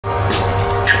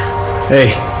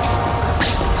Hey.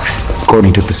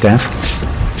 Courtney took the staff?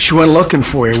 She went looking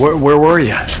for you. Where were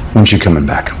you? When's she coming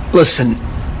back? Listen,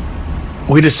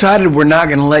 we decided we're not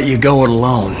going to let you go it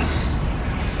alone.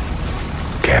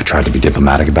 Okay, I've tried to be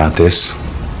diplomatic about this,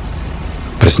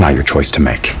 but it's not your choice to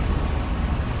make.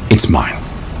 It's mine.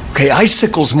 Okay,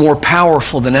 Icicle's more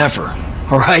powerful than ever,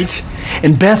 all right?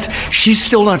 And Beth, she's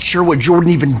still not sure what Jordan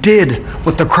even did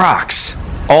with the Crocs.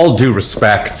 All due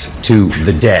respect to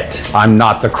the dead. I'm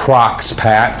not the Crocs,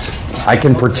 Pat. I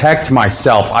can protect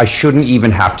myself. I shouldn't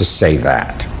even have to say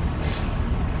that.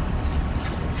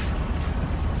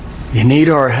 You need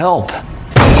our help.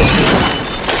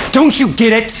 Don't you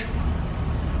get it?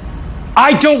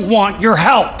 I don't want your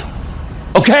help,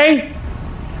 okay?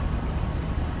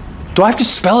 Do I have to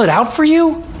spell it out for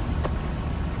you?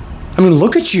 I mean,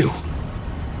 look at you.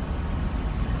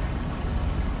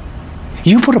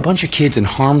 You put a bunch of kids in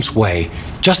harm's way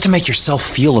just to make yourself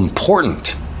feel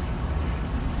important.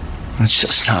 That's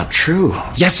just not true.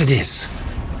 Yes, it is.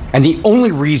 And the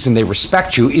only reason they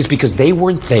respect you is because they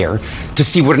weren't there to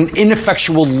see what an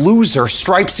ineffectual loser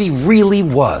Stripesy really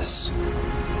was.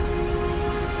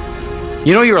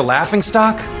 You know you're a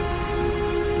laughingstock?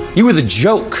 You were the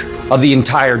joke of the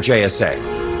entire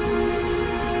JSA.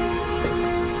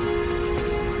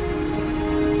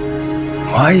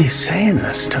 Why are you saying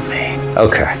this to me?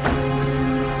 Okay.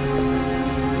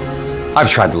 I've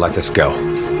tried to let this go.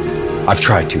 I've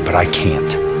tried to, but I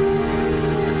can't.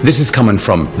 This is coming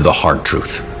from the hard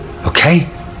truth, okay?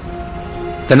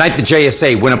 The night the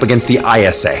JSA went up against the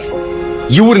ISA,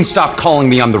 you wouldn't stop calling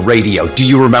me on the radio. Do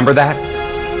you remember that?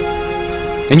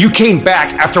 And you came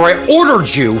back after I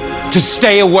ordered you to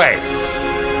stay away.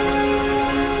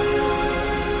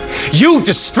 You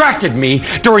distracted me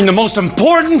during the most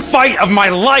important fight of my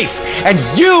life, and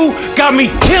you got me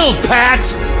killed,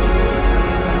 Pat!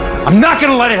 I'm not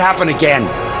gonna let it happen again.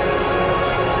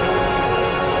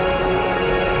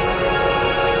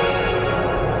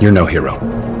 You're no hero.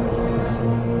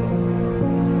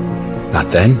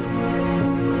 Not then,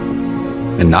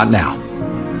 and not now.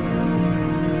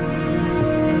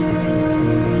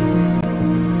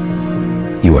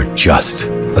 You are just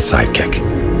a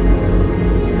sidekick.